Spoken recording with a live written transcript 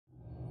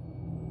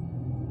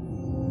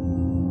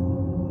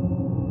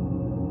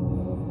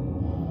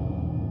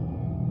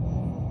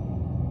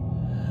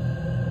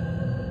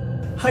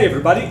Hi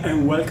everybody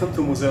and welcome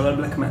to Museo del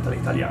Black Metal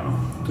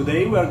Italiano.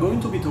 Today we are going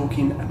to be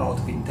talking about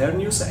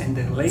Winternius and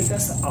their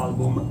latest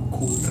album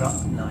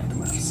Kultra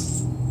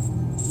Nightmares.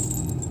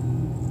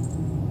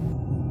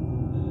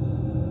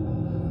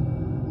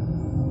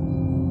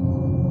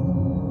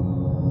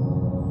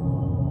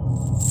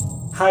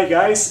 Hi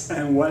guys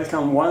and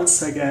welcome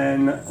once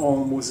again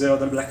on Museo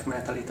del Black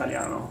Metal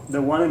Italiano,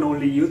 the one and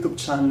only YouTube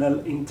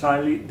channel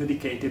entirely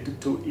dedicated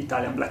to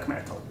Italian black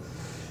metal.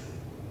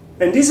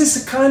 And this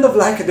is kind of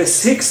like the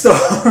sixth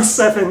or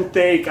seventh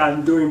take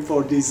I'm doing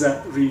for this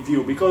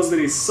review, because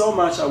there is so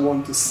much I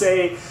want to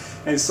say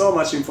and so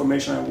much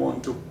information I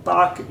want to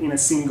pack in a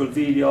single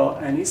video,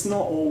 and it's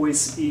not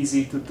always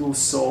easy to do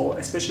so,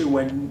 especially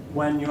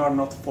when you are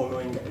not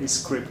following a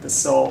script.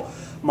 So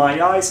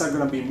my eyes are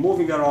going to be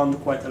moving around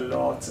quite a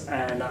lot,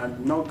 and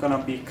I'm not going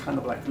to be kind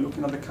of like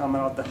looking at the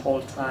camera the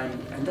whole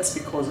time, and that's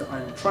because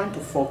I'm trying to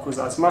focus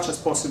as much as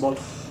possible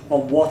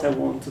on what I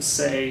want to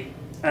say.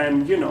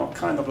 And, you know,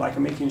 kind of like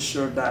making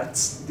sure that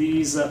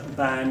this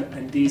band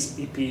and this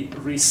EP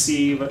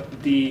receive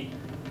the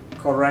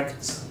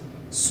correct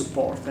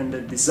support and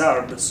the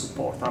deserved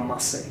support, I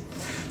must say.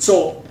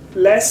 So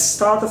let's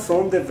start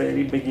from the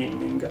very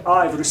beginning.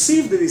 I've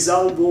received this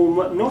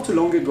album not too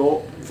long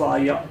ago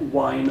via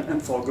Wine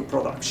and Fog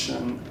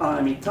Production,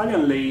 an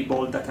Italian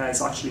label that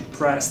has actually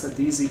pressed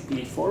this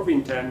EP for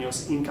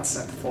Winternius in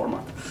cassette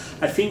format.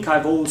 I think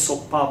I've also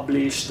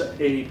published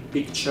a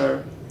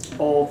picture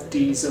of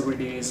this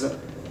release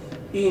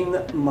in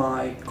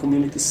my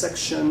community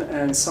section,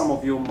 and some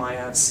of you might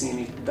have seen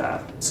it there.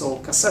 So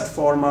cassette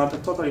format,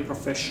 totally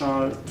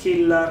professional,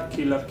 killer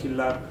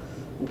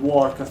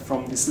work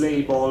from this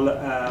label.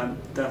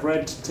 The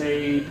red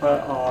tape,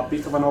 a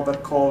bit of an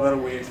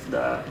overcover with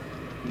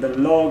the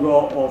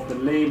logo of the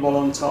label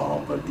on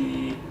top,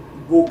 the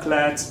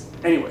booklet.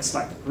 Anyways,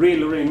 like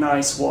really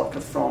nice work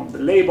from the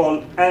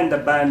label and the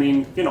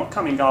banding, you know,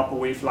 coming up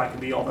with like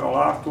the overall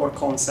artwork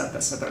concept,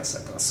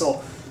 etc.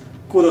 So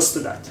kudos to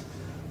that.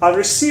 I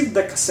received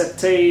the cassette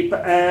tape,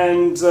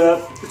 and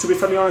to be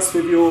fairly honest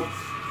with you,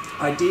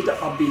 I did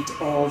a bit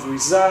of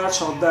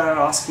research out there,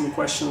 asking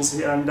questions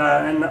here and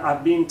there, and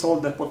I've been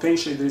told that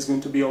potentially there is going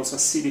to be also a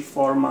CD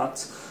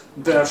format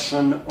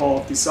version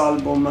of this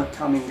album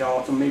coming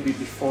out maybe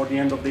before the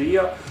end of the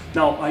year.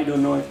 Now, I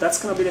don't know if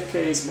that's gonna be the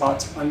case,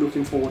 but I'm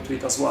looking forward to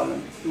it as well.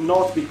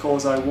 Not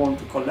because I want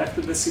to collect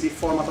the CD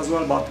format as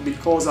well, but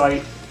because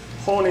I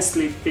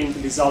honestly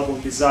think this album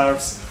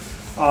deserves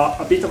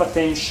a bit of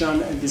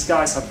attention, and these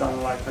guys have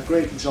done like a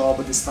great job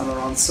this time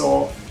around.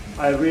 So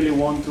I really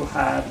want to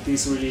have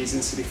this release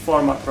in CD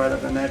format rather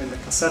than having the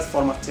cassette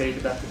format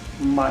tape that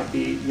might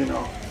be, you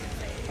know,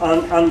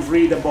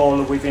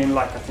 unreadable within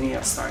like a 10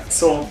 years time.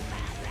 So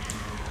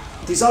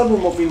this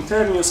album of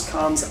Winternius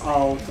comes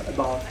out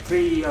about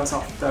 3 years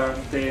after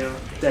their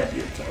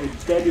debut, a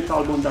debut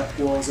album that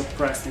was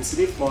pressed in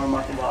CD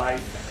format by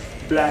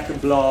Black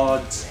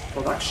Blood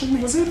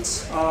Production, was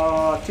it?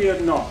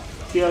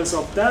 Tears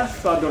of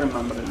Death, I don't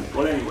remember the name.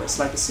 Well, anyways,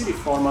 like a CD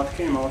format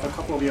came out a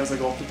couple of years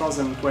ago,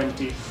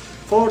 2020,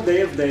 for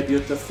their debut,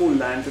 the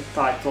full-length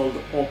titled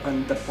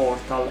Open the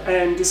Portal.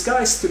 And these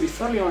guys, to be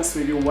fairly honest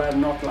with you, were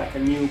not like a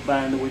new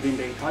band within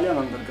the Italian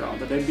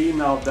underground. They've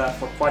been out there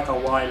for quite a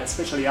while,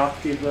 especially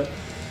active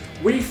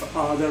with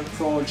other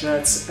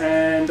projects,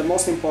 and the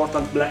most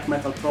important black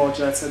metal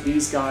projects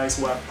these guys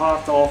were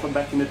part of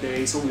back in the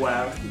days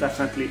were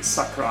definitely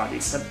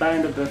Sacradis, a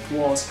band that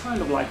was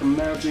kind of like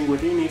merging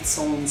within its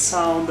own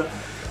sound.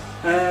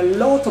 A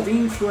lot of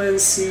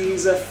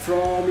influences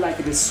from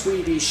like the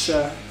Swedish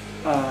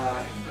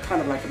kind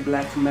of like a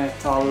black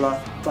metal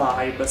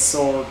vibe,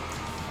 so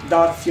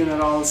dark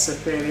funerals,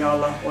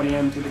 ethereal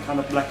oriented kind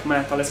of black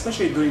metal,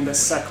 especially during the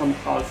second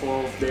half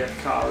of their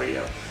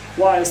career.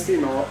 Whilst,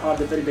 you know, at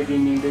the very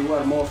beginning they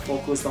were more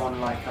focused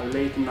on like a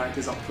late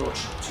 90s approach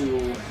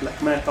to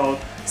black metal,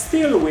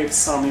 still with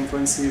some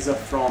influences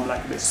from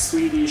like the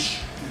Swedish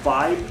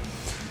vibe,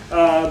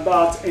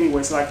 but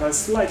anyways, like a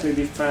slightly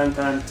different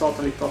and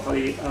totally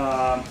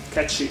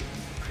catchy.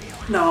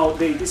 Now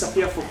they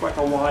disappeared for quite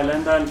a while,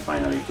 and then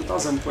finally in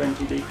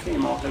 2020 they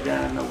came out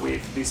again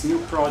with this new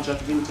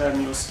project,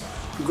 Winternius.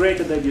 Great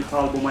debut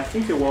album. I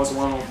think it was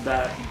one of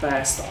the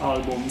best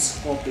albums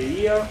of the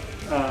year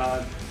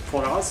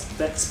for us,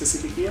 that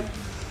specific year.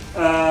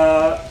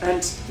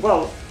 And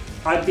well,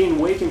 I've been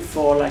waiting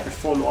for like a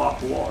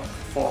follow-up work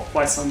for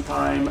quite some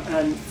time,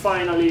 and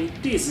finally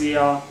this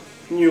year,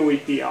 new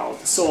EP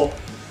out. So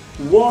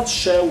what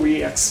shall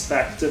we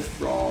expect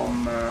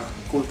from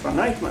Kultra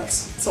Nightmares?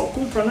 So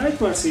Kultra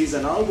Nightmares is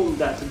an album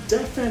that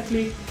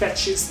definitely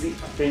catches the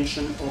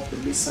attention of the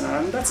listener,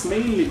 and that's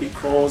mainly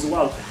because,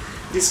 well,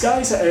 these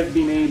guys have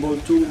been able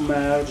to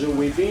merge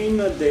within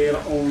their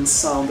own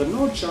sound,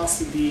 not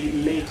just the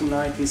late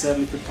 90s,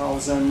 early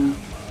 2000s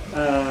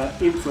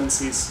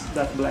influences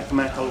that black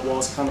metal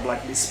was kind of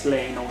like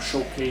displaying or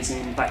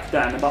showcasing back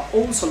then, but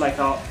also like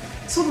a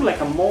sort of like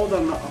a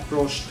modern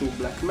approach to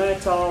black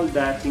metal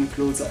that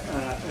includes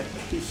a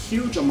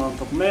huge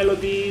amount of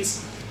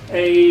melodies,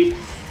 a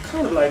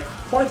kind of like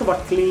quite of a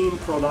clean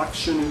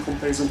production in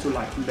comparison to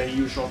like the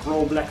usual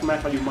raw black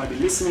metal you might be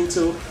listening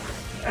to.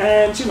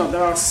 And you know,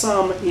 there are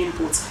some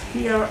inputs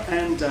here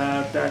and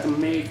that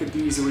make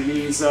this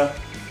release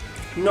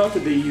not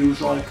the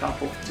usual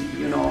cup of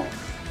tea, you know,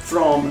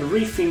 from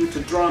riffing to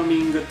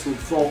drumming to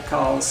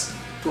vocals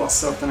to a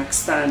certain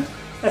extent,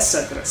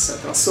 etc,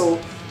 etc. So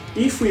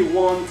if we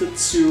wanted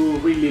to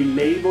really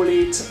label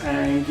it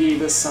and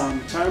give some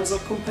terms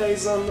of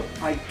comparison,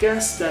 I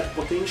guess that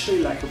potentially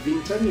like a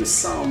Winternius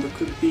sound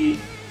could be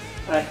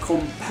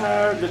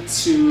compared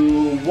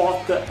to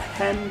what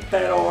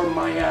Emperor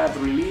might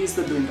have released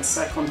during the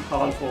second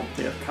half of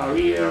their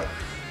career,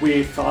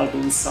 with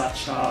albums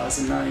such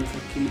as Ninth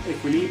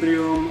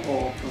Equilibrium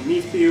or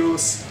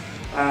Prometheus,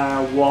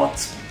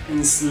 what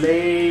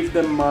Enslaved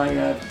might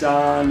have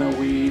done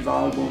with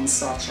albums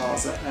such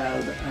as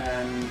Eld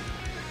and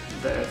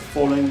the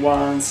following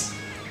ones,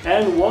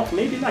 and what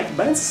maybe like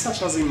bands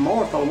such as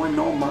Immortal When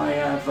Not might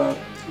have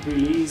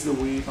released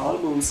with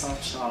albums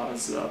such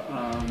as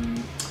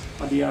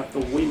At the Earth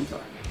of Winter.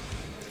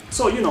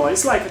 So you know,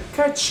 it's like a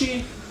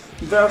catchy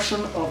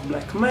version of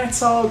black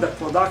metal. The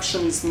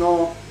production is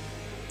not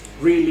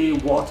really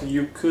what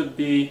you could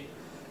be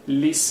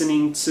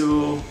listening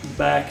to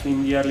back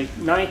in the early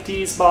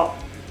 90s, but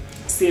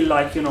still,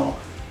 like, you know,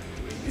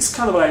 it's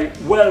kind of like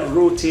well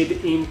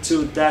rooted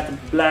into that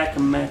black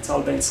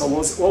metal then. So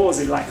what was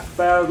it, like a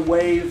third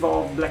wave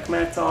of black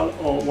metal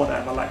or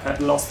whatever, like I've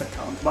lost the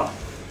count, but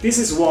this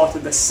is what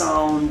the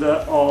sound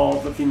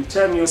of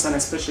Winternius, and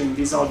especially in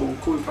this album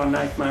Kultra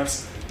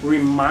Nightmares,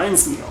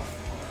 reminds me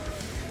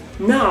of.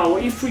 Now,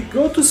 if we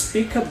go to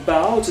speak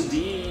about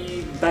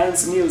the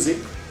band's music,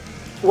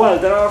 well,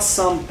 there are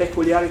some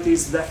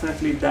peculiarities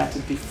definitely that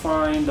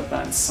define the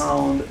band's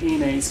sound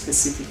in a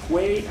specific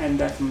way and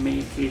that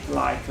make it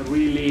like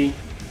really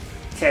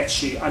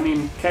catchy. I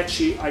mean,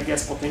 catchy, I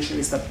guess potentially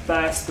is the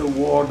best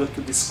word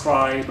to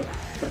describe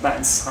the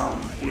band's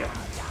sound here.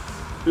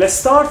 Let's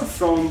start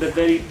from the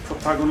very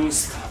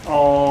protagonist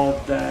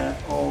of the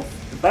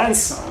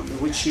band's sound,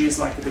 which is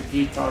like the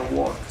guitar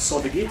work. So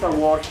the guitar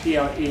work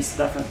here is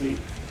definitely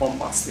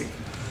bombastic.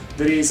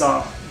 There is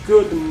a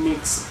good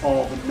mix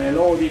of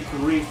melodic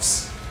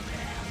riffs,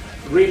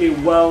 really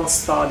well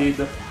studied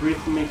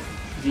rhythmic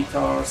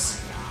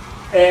guitars,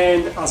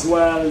 and as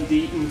well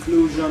the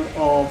inclusion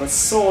of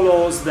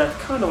solos that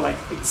kind of like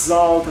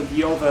exalt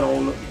the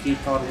overall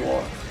guitar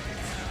work.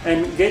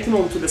 And getting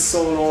on to the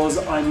solos,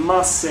 I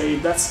must say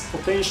that's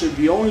potentially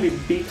the only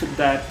bit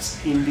that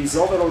in this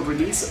overall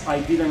release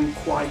I didn't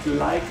quite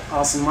like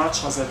as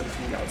much as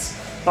everything else.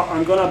 But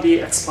I'm gonna be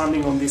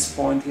expanding on this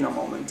point in a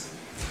moment.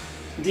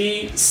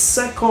 The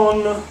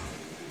second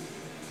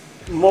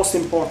most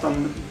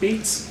important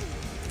bit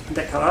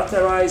that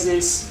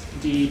characterizes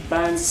the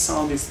band's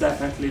sound is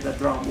definitely the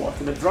drum work.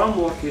 The drum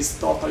work is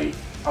totally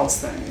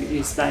outstanding.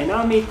 It's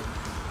dynamic,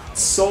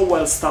 so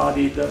well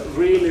studied,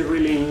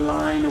 really in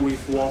line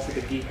with what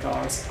the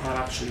guitars are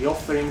actually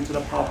offering to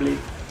the public.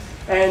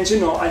 And you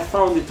know, I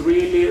found it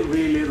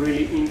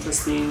really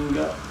interesting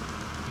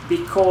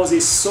because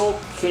it's so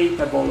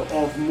capable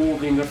of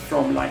moving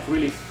from like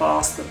really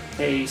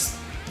fast-paced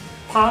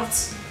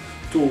parts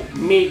to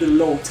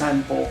mid-low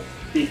tempo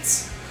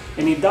beats.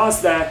 And it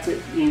does that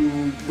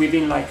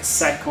within like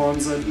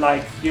seconds.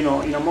 Like, you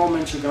know, in a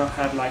moment you're gonna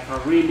have like a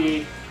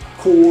really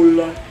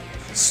cool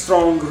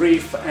strong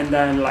riff, and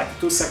then like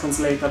 2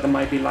 seconds later there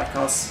might be like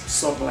a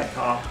sort of like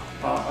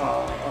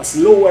a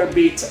slower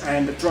beat,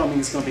 and the drumming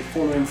is going to be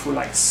following through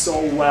like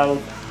so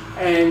well.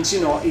 And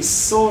you know, it's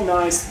so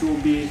nice to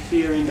be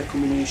hearing the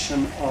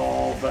combination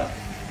of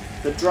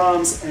the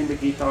drums and the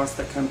guitars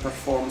that can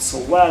perform so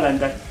well, and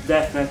that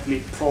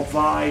definitely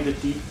provide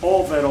the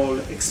overall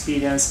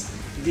experience,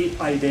 the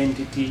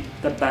identity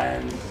the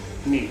band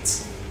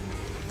needs.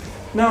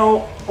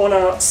 Now, on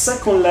a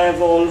second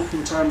level,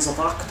 in terms of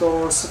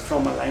actors,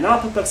 from a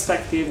lineup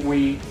perspective,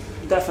 we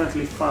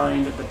definitely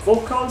find the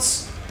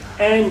vocals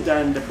and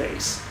then the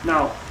bass.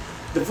 Now,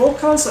 the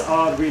vocals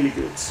are really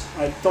good.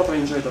 I totally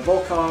enjoy the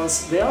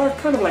vocals. They are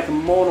kind of like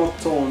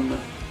monotone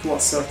to a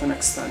certain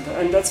extent,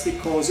 and that's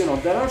because, you know,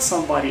 there are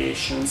some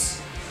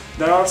variations.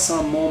 There are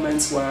some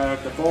moments where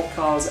the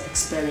vocals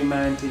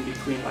experiment in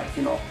between, like,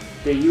 you know,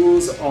 the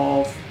use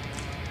of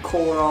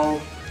choral,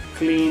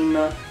 clean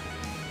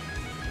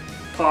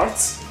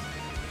parts,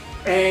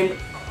 and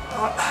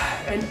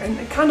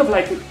kind of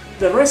like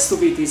the rest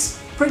of it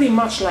is pretty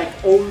much like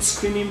old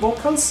screaming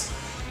vocals,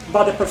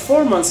 but the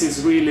performance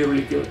is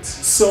really good.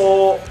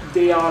 So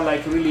they are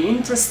like really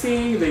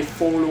interesting, they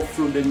follow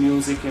through the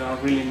music in a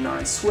really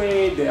nice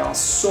way, they are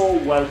so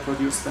well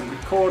produced and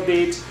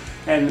recorded,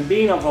 and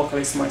being a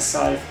vocalist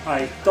myself,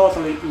 I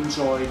totally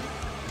enjoyed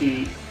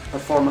the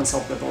performance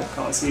of the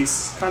vocals.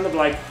 It's kind of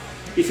like,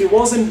 if it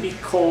wasn't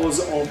because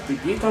of the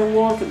guitar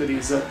work that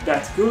is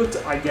that good,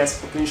 I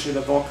guess potentially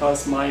the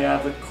vocals might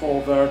have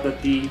covered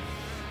the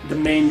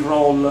main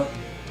role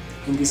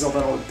in this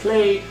overall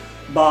play,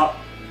 but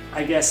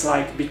I guess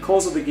like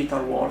because of the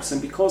guitar works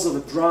and because of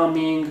the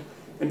drumming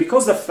and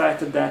because the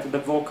fact that the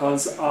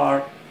vocals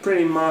are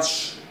pretty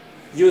much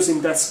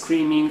using that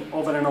screaming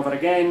over and over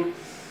again.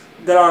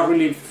 There are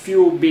really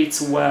few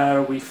bits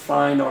where we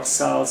find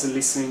ourselves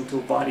listening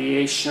to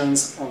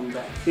variations on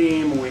the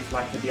theme with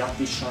like the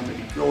addition,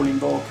 maybe rolling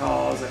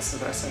vocals,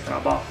 etc,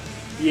 etc. But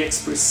the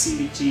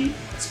expressivity,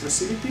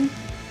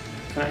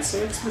 can I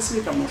say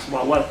expressivity? I'm not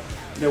sure. Well,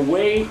 the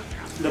way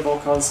the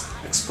vocals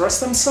express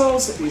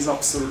themselves is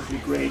absolutely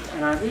great,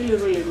 and I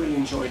really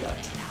enjoy that.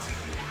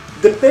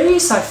 The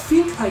bass, I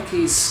think, like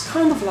is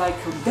kind of like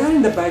there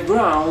in the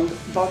background,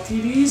 but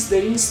it is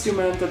the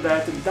instrument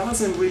that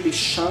doesn't really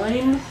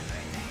shine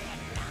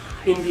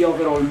in the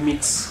overall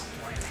mix.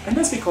 And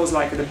that's because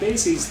like the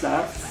bass is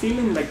there,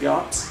 filling the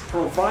gaps,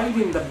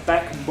 providing the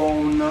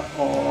backbone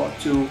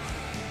to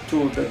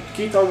the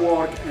guitar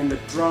work and the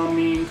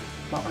drumming,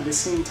 but at the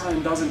same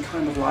time doesn't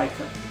kind of like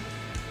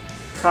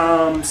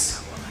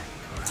comes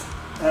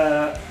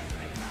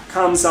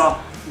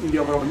up in the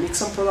overall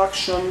mix and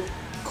production,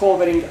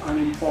 covering an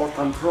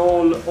important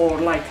role or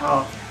like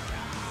a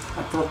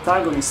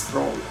protagonist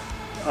role,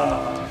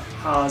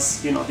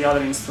 as you know the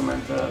other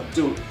instrument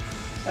do.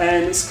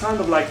 And it's kind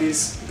of like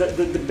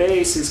the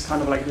bass is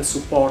kind of like the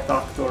support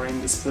actor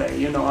in this play,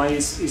 you know,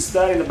 it's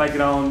there in the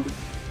background,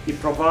 it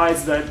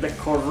provides the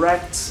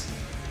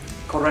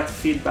correct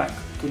feedback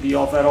to the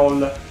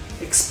overall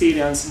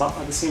experience, but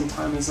at the same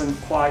time isn't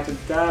quite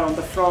there on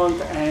the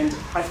front. And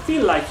I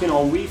feel like, you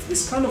know, with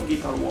this kind of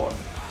guitar work,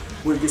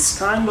 with this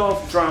kind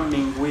of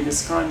drumming, with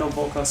this kind of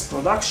vocals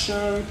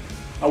production,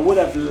 I would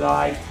have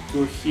liked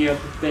to hear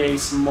the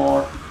bass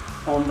more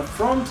on the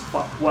front,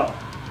 but well,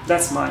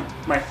 that's my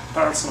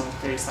personal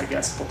taste, I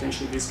guess.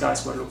 Potentially these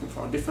guys were looking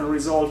for a different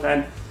result.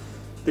 And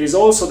there is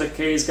also the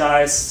case,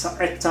 guys,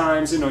 at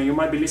times, you know, you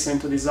might be listening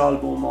to this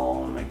album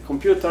on a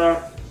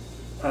computer,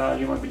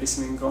 you might be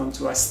listening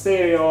onto a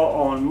stereo,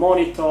 on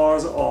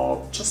monitors,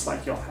 or just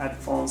like your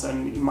headphones,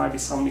 and it might be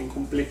sounding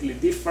completely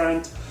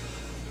different.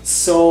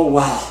 So,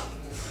 well,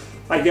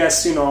 I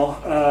guess, you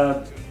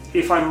know,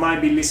 if I might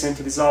be listening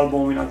to this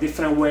album in a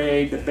different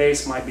way, the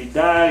bass might be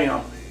there in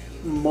a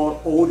more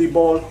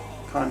audible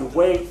kind of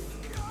way.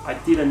 I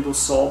didn't do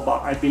so,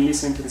 but I've been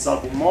listening to this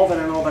album over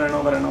and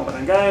over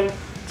again,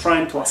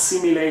 trying to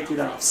assimilate it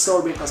and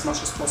absorb it as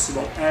much as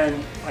possible,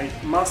 and I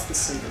must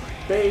say that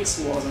the bass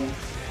wasn't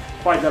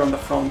quite there on the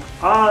front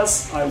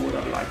as I would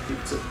have liked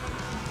it to.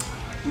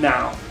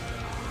 Now,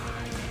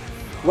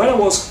 when I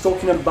was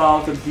talking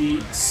about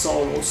the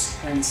solos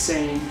and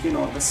saying, you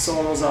know, the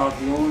solos are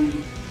the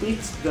only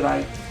bit that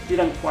I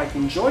didn't quite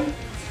enjoy,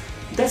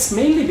 that's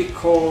mainly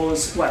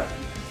because, well,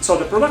 so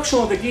the production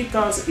of the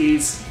guitars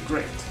is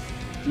great,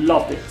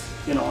 loved it,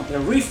 you know, the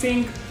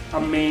riffing,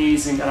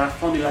 amazing, and I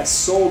found it like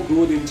so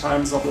good in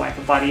terms of like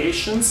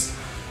variations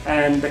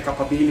and the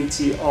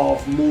capability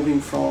of moving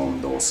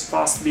from those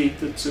fast beat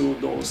to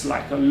those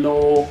like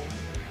low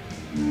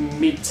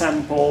mid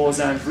tempos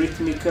and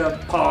rhythmic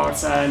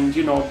parts, and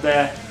you know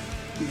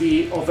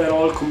the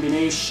overall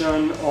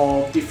combination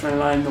of different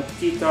line of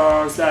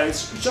guitars, that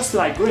is just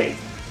like great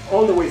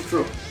all the way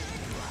through.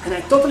 And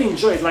I totally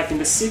enjoy it, like in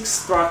the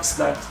 6 tracks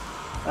that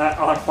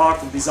are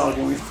part of this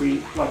album, if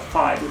we, well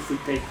 5 if we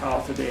take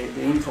out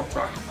the intro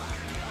track.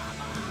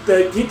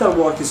 The guitar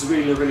work is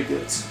really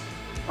good.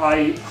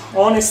 I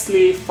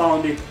honestly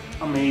found it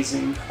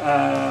amazing.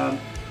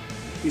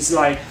 It's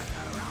like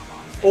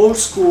old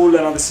school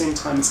and at the same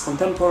time it's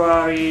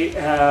contemporary.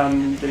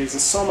 There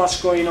is so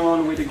much going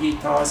on with the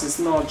guitars. It's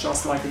not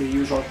just like the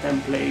usual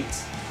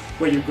template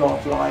where you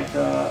got like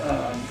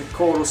the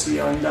chorus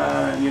here and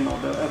there and you know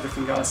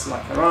everything else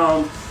like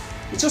around.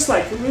 It's just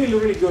like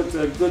really good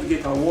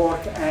guitar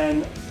work,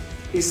 and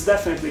it's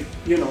definitely,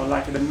 you know,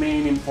 like the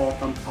main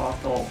important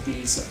part of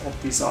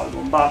this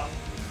album. But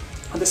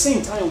at the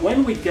same time,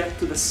 when we get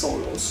to the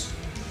solos,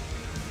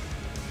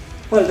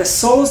 well, the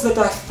solos that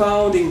I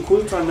found in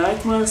Kultra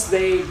Nightmares,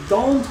 they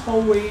don't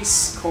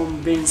always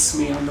convince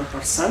me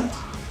 100%.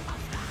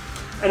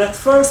 And at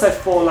first I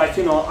thought like,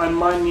 you know, I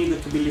might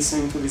need to be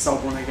listening to this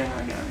album again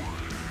and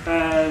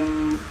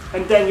again.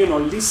 And then, you know,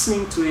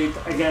 listening to it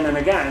again and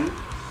again,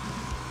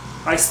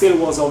 I still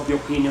was of the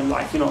opinion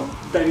like, you know,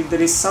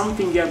 there is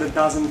something here that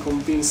doesn't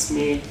convince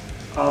me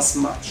as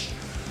much.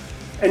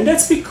 And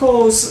that's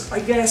because, I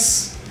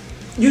guess,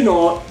 you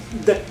know,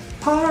 the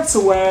parts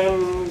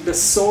when the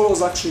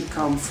solos actually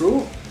come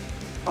through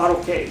are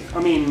okay.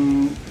 I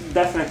mean,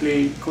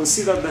 definitely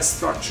consider the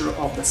structure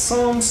of the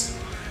songs.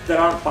 There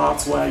are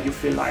parts where you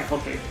feel like,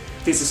 okay,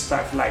 this is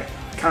perfect, like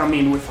come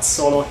in with a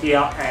solo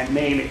here and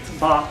nail it.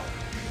 But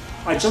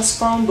I just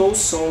found those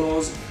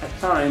solos at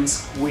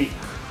times weak.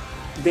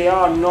 They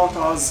are not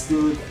as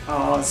good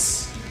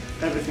as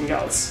everything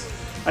else.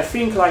 I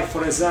think, like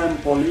for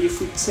example, if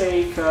we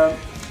take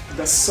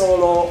the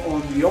solo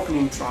on the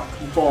opening track,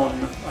 Bon,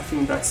 I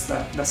think that's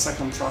the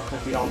second track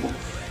of the album,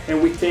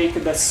 and we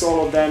take the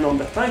solo then on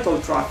the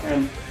title track,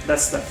 and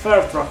that's the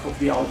third track of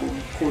the album,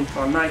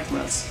 Kultra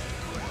Nightmares.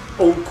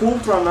 On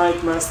Kultra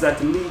Nightmares,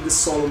 that lead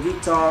solo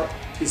guitar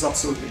is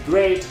absolutely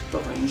great,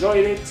 totally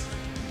enjoyed it.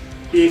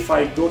 If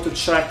I go to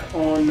check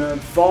on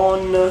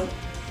Von,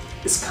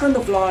 it's kind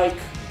of like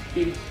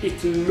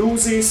it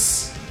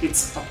loses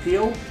its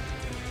appeal,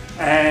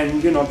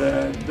 and you know,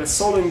 the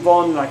solo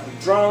involved, like the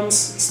drums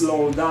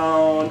slow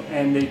down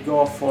and they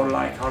go for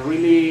like a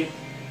really,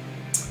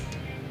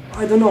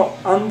 I don't know,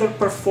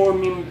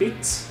 underperforming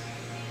beat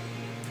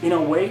in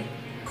a way,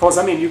 because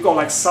I mean you got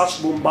like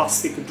such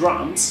bombastic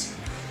drums,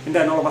 and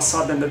then all of a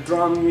sudden the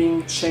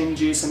drumming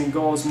changes and it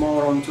goes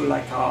more onto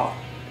like a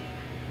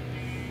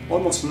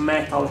almost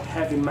metal,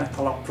 heavy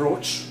metal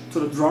approach to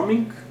the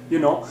drumming, you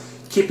know,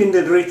 keeping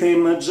the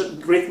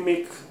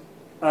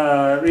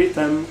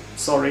rhythm,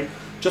 sorry,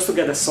 just to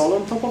get a solo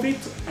on top of it,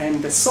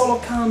 and the solo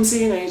comes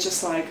in and it's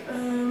just like,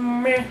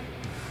 meh.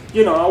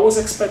 You know, I was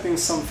expecting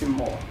something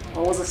more.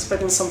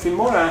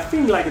 And I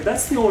think like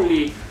that's the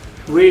only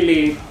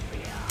really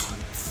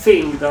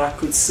thing that I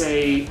could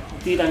say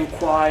didn't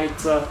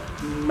quite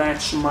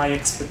match my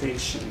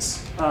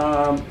expectations.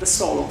 The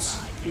solos,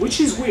 which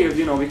is weird,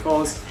 you know,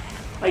 because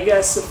I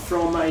guess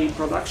from a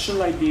production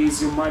like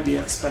this you might be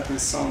expecting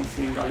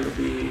something a little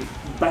bit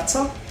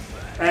better.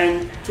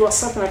 And to a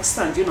certain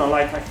extent, you know,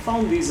 like I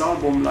found this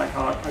album like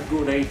a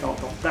good 8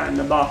 out of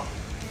 10, but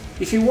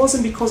if it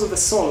wasn't because of the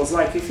solos,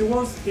 like if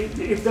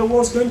there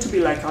was going to be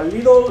like a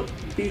little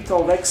bit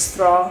of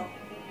extra,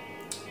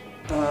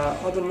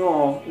 I don't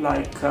know,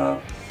 like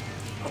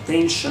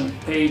attention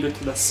paid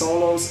to the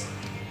solos,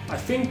 I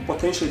think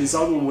potentially this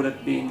album would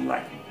have been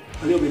like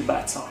a little bit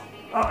better.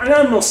 And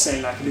I'm not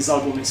saying like this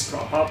album is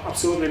crap,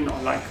 absolutely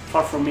not, like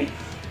far from me.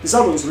 This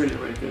album is really,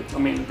 really good. I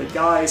mean, the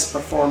guy's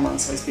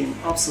performance has been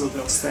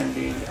absolutely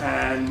outstanding,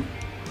 and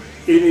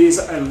it is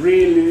a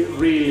really,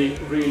 really,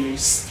 really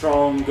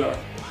strong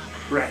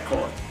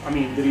record. I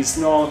mean, there is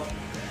not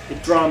a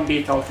drum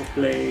beat out of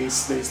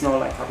place, there is not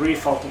like a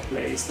riff out of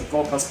place, the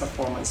vocals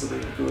performance is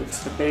really good,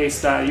 the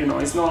bass that, you know,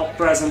 is not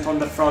present on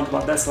the front,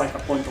 but that's like a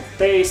point of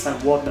taste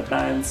and what the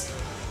bands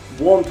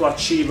want to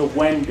achieve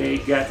when they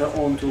get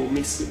onto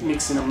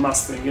mixing and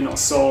mastering, you know.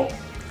 So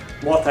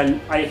what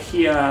I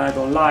hear I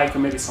don't like,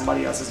 maybe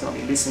somebody else is going to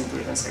be listening to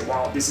it and say,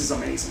 wow, this is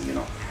amazing, you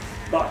know.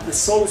 But the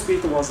solos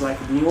bit was like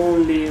the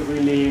only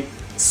really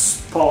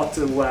spot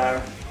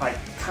where I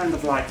kind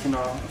of like, you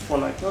know,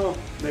 felt like, oh,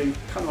 they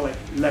kind of like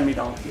let me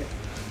down here.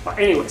 But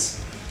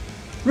anyways,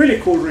 really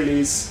cool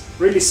release,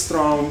 really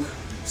strong,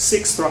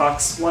 6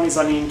 tracks, one is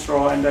an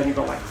intro, and then you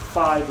got like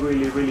 5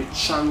 really, really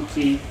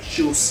chunky,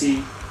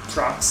 juicy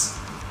tracks,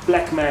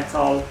 black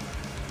metal,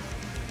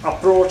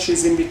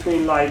 approaches in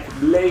between like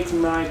late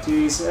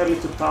 90s, early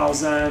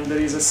 2000s, there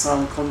is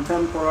some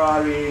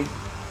contemporary,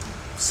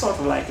 sort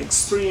of like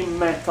extreme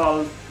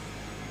metal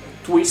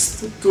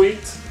twist to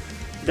it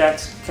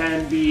that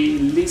can be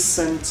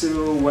listened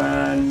to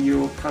when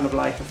you kind of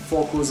like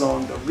focus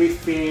on the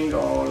riffing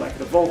or like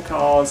the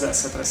vocals,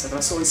 etc,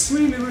 etc. So it's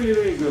really, really,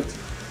 really good.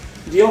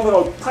 The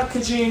overall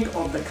packaging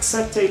of the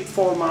cassette tape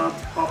format,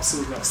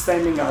 absolutely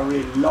outstanding. I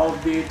really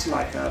loved it.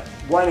 Like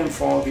Wine and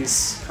Fog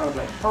is kind of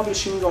like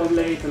publishing of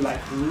late, like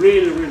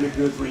really, really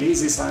good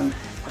releases. And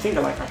I think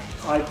like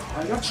I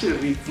actually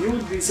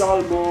reviewed this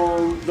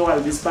album, well,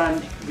 this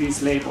band,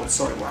 this label,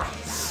 sorry, wow,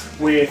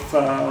 with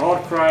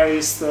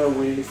Orchrist,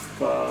 with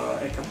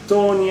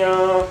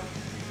Hecatonia,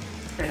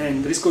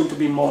 and there is going to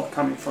be more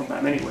coming from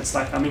them. Anyways,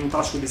 like I'm in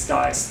touch with these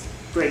guys.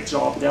 Great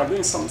job. They are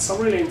doing some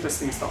really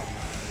interesting stuff.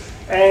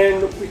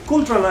 And with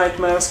Kultra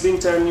Nightmares,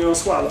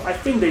 Winternius, well, I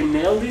think they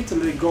nailed it.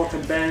 They got a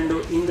band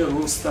in the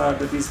roster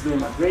that is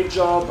doing a great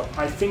job.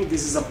 I think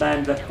this is a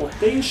band that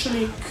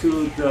potentially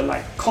could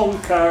like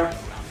conquer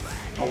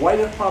a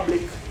wider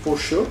public for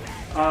sure.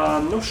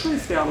 I'm not sure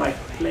if they are like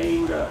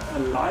playing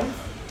live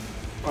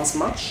as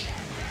much,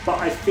 but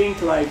I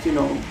think like, you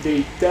know,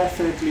 they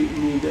definitely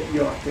need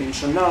your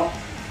attention. Now,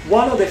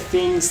 one of the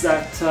things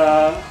that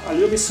a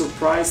little bit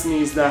surprised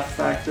me is the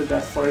fact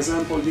that, for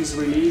example, this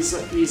release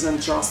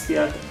isn't just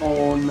yet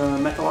on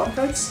Metal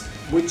Archives,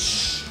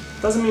 which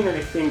doesn't mean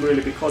anything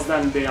really, because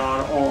then they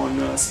are on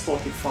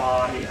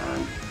Spotify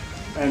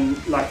and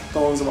like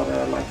tons of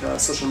other like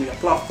social media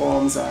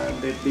platforms,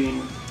 and they've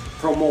been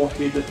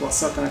promoted to a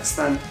certain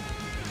extent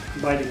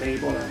by the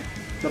label, and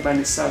the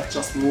band itself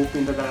just moved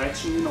in the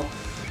direction, you know,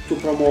 to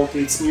promote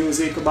its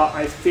music. But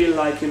I feel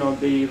like, you know,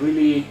 they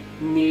really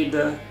need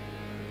a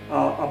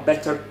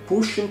better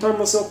push in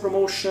terms of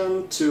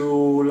promotion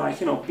to, like,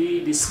 you know,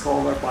 be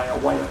discovered by a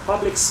wider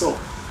public. So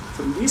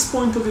from this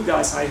point of view,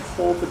 guys, I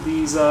hope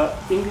this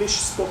English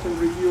spoken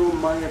review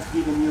might have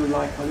given you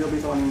like a little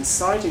bit of an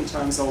insight in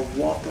terms of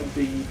what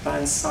the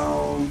band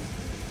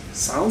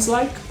sounds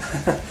like,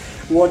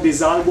 what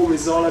this album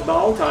is all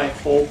about. I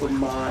hope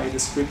my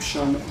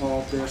description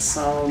of their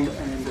sound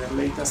and their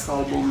latest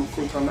album,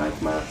 Kultra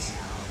Nightmares,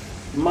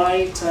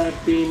 might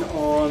have been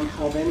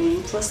of any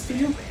interest to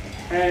you.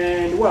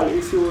 And well,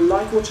 if you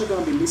like what you're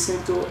going to be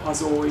listening to,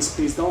 as always,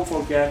 please don't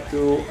forget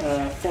to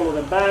follow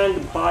the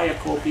band, buy a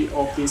copy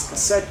of this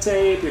cassette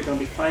tape. You're going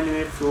to be finding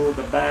it through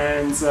the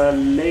band's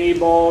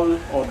label,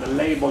 or the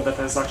label that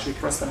has actually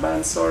pressed the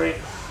band, sorry.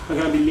 I'm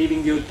going to be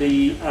leaving you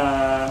the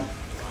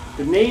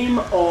name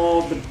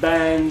of the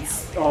band,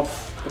 of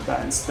the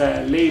bands,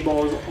 the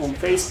label on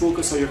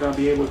Facebook, so you're going to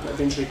be able to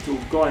eventually to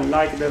go and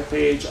like their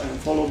page and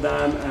follow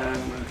them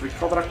and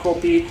recover a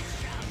copy.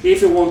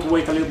 If you want to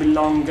wait a little bit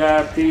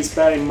longer, please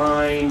bear in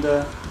mind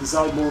this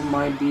album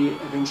might be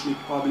eventually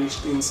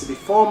published in CD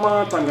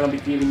format. I'm going to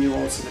be giving you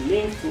also the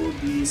link to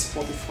the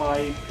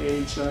Spotify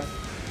page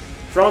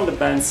from the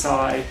band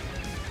side,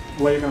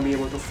 where you're going to be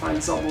able to find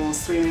this album on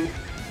streaming,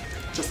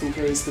 just in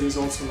case there is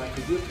also like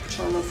a YouTube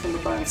channel from the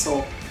band,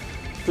 so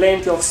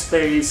plenty of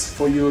space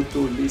for you to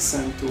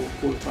listen to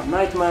Kultra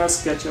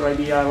Nightmares, get your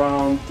idea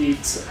around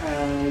it,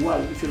 and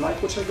well, if you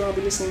like what you're going to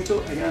be listening to,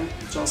 again,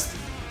 just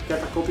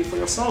get a copy for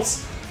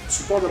yourselves.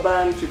 Support the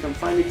band, you can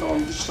find it on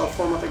digital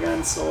format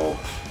again, so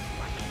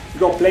you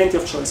got plenty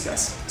of choice,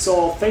 guys.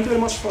 So thank you very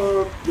much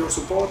for your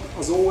support.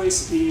 As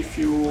always, if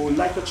you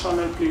like the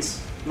channel,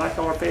 please like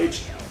our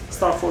page,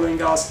 start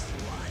following us.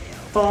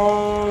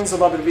 Tons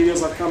of other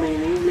videos are coming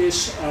in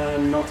English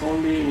and not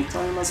only in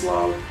Italian as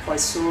well. Quite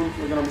soon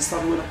we're gonna be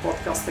starting with a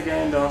podcast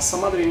again. There are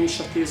some other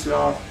initiatives we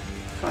are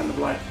kind of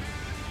like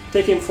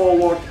taking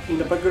forward in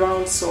the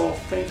background, so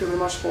thank you very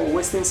much for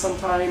wasting some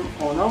time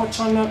on our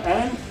channel,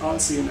 and I'll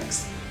see you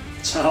next.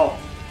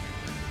 Ciao!